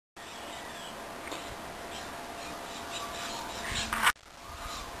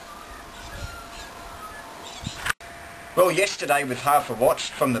Well, yesterday with half a watt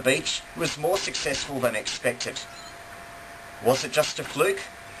from the beach was more successful than expected. Was it just a fluke,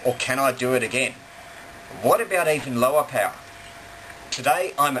 or can I do it again? What about even lower power?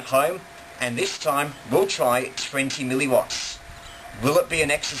 Today I'm at home, and this time we'll try 20 milliwatts. Will it be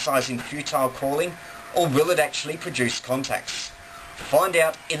an exercise in futile calling, or will it actually produce contacts? Find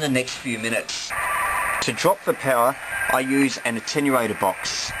out in the next few minutes. To drop the power, I use an attenuator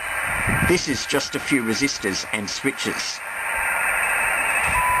box. This is just a few resistors and switches.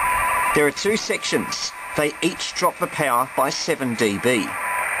 There are two sections. They each drop the power by 7 dB.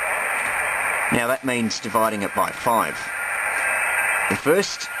 Now that means dividing it by 5. The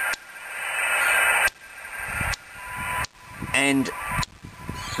first and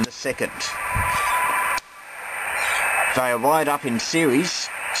the second. They are wired up in series,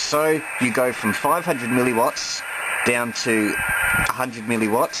 so you go from 500 milliwatts down to 100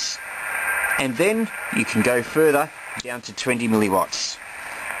 milliwatts, and then you can go further down to 20 milliwatts.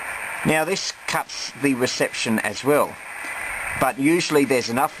 Now this cuts the reception as well, but usually there's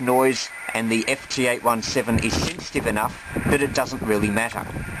enough noise and the FT817 is sensitive enough that it doesn't really matter.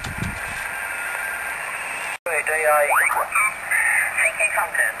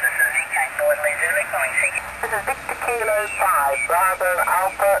 This is Victor Kilo 5, Bravo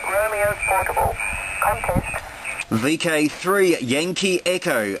Alpha Romeo Portable. Contest. VK3 Yankee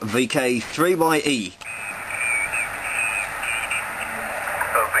Echo, VK3YE.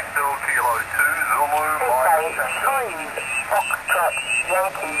 Victor Kilo 2, Zulu, VK3 Foxtrot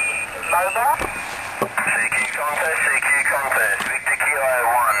Yankee Mobile. CQ contest, Victor Kilo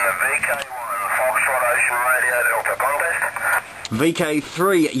 1, VK1, Foxtrot Ocean Radio Delta contest.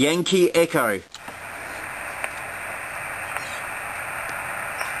 VK3 Yankee Echo.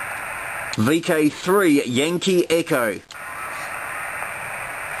 VK3 Yankee Echo.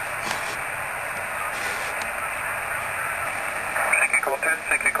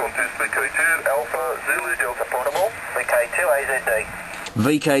 CQ contest, VK2, Alpha Zulu Delta Portable, VK2 AZD.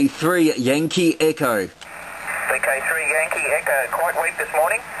 VK3 Yankee Echo. VK3 Yankee Echo, quite weak this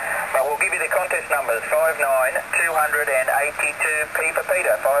morning, but we'll give you the contest numbers, 59282, P for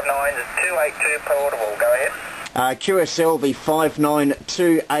Peter, 59282 Portable, go ahead. QSL the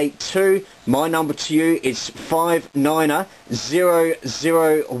 59282. My number to you is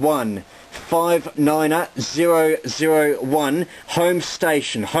 59001. 59001. Home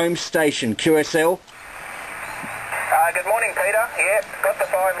station QSL. Good morning, Peter. Yeah, got the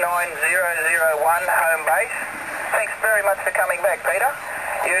 59001 home base. Thanks very much for coming back, Peter.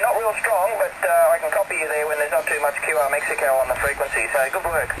 You're not real strong, but I can copy you there when there's not too much QR Mexico on the frequency, so good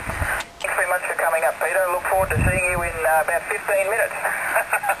work. Thanks very much for coming up, Peter. Look forward to seeing you in about 15 minutes.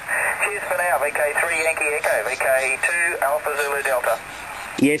 Cheers for now, VK3 Yankee Echo, VK2 Alpha Zulu Delta.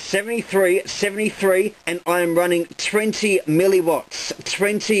 Yes, 73, and I am running 20 milliwatts.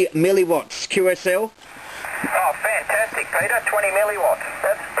 20 milliwatts, QSL. Oh, fantastic, Peter. 20 milliwatts.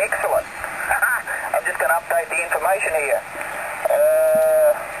 That's excellent. I'm just going to update the information here.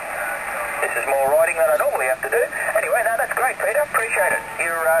 This is more writing than I normally have to do. Anyway, no, that's great, Peter. Appreciate it.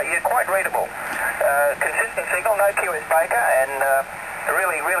 You're quite readable. Consistent signal, no QS Baker, and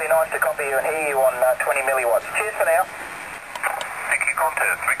really nice to copy you and hear you on 20 milliwatts. Cheers for now. Vicky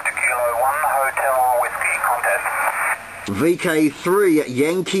contest, Victor Kilo 1 Hotel Whiskey contest. VK3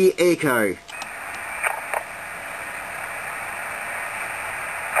 Yankee Echo.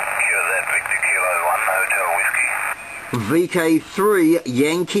 VK3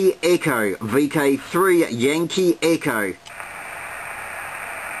 Yankee Echo. VK3 Yankee Echo.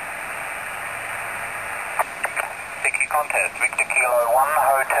 Vicky contest, Victor Kilo 1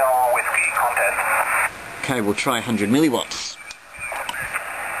 Hotel Whiskey contest. Okay, we'll try 100 milliwatts.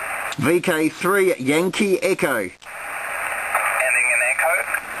 VK3 Yankee Echo. Ending in echo.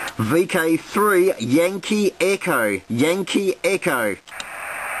 VK3 Yankee Echo. Yankee Echo.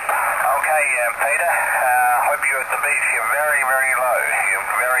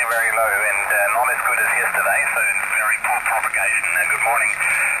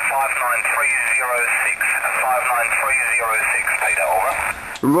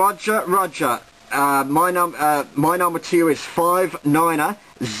 Roger. My number to you is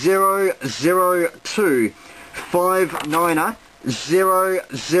 59002.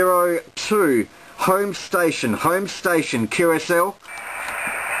 59002. Home station QSL.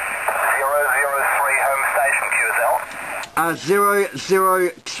 003 home station QSL.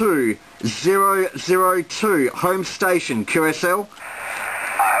 002 home station QSL.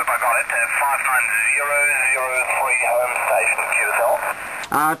 I hope I got it. 59003 home station QSL.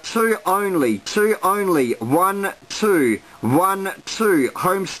 Two only. 1 2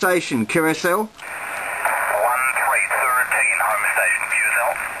 home station QSL. 132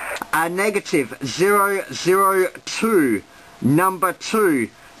 Negative 002. Number 2,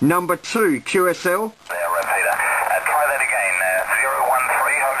 QSL. Yeah, right, Peter. Try that again.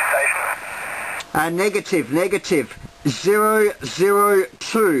 013, home station. Negative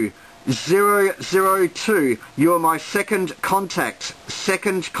 002. 002. You are my second contact.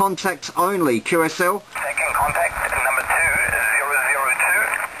 Second contact only, QSL. Second contact, number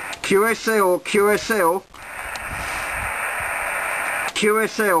 2, 002. QSL.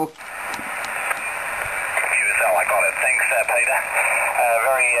 QSL, I got it. Thanks, Peter.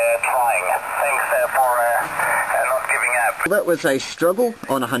 Very trying. Thanks for not giving up. That was a struggle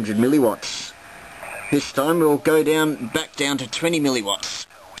on 100 milliwatts. This time we'll go back down to 20 milliwatts.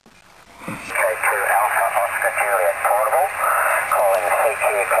 VK2 Alpha Oscar Juliet Portable, calling CQ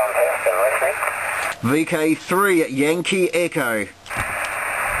contest and listening. VK3 Yankee Echo. CQ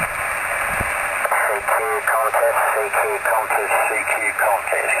contest.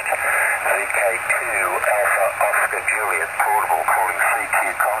 VK2 Alpha Oscar Juliet Portable, calling CQ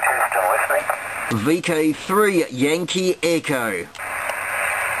contest and listening. VK3 Yankee Echo.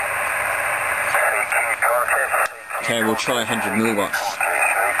 CQ contest. Okay, we'll try 100 milliwatts.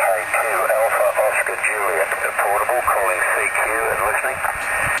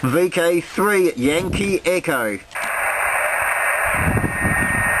 VK3 Yankee Echo. Was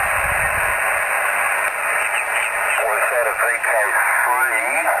that a VK3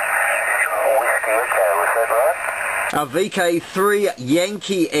 Whiskey Echo, was that right? VK3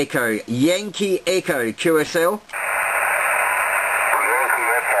 Yankee Echo. Yankee Echo, QSL. Yankee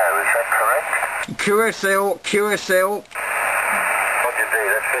Echo, is that correct? QSL. What you do,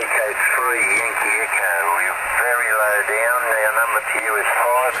 that's VK3 Yankee Echo. You're very low down. Now number to you is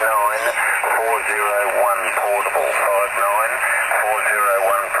 59401 portable.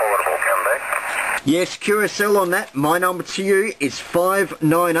 59401 portable. Come back. Yes, QSL on that. My number to you is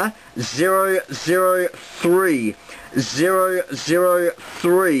 59003.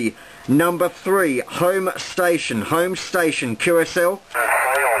 003. Number 3. Home station. QSL.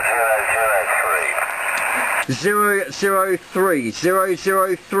 003.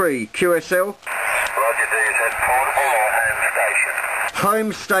 003. QSL. Roger, D, is that portable or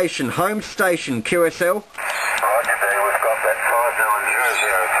home station? Home station, QSL. Roger, D, we've got that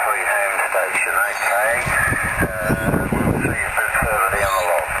 59003 home station, okay. We'll see a bit further down the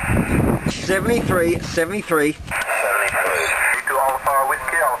log. 73. 73. V2 Alpha,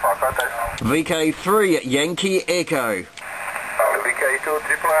 Whiskey Alpha, contact. VK3 Yankee Echo. VK2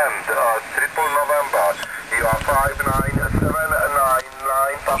 triple M, triple November. You are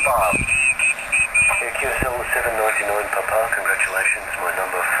 59799 Papa. QSL 799 Papa, congratulations, my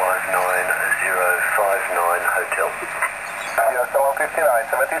number 59059 Hotel. QSL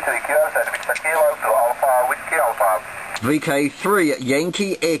 5973 QSL, Victor Kilo to Alpha, Whiskey Alpha. VK3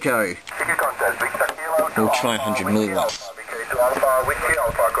 Yankee Echo. Ticket contest, Victor Kilo to We'll try 100 milliwatts. VK2 Alpha, Whiskey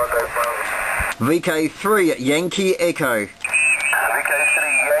Alpha, contact. VK3 Yankee Echo. VK3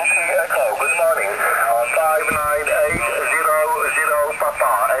 Yankee Echo, good morning. 59800 Papa,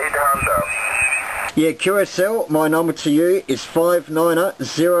 800. Yeah, QSL, my number to you is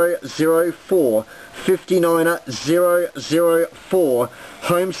 59004. 59004.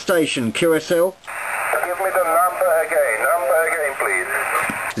 Home station, QSL. Give me the number again please.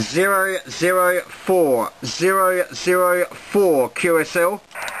 004. 004, QSL.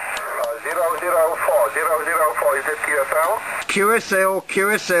 004, is that QSL?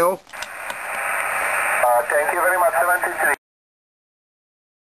 QSL.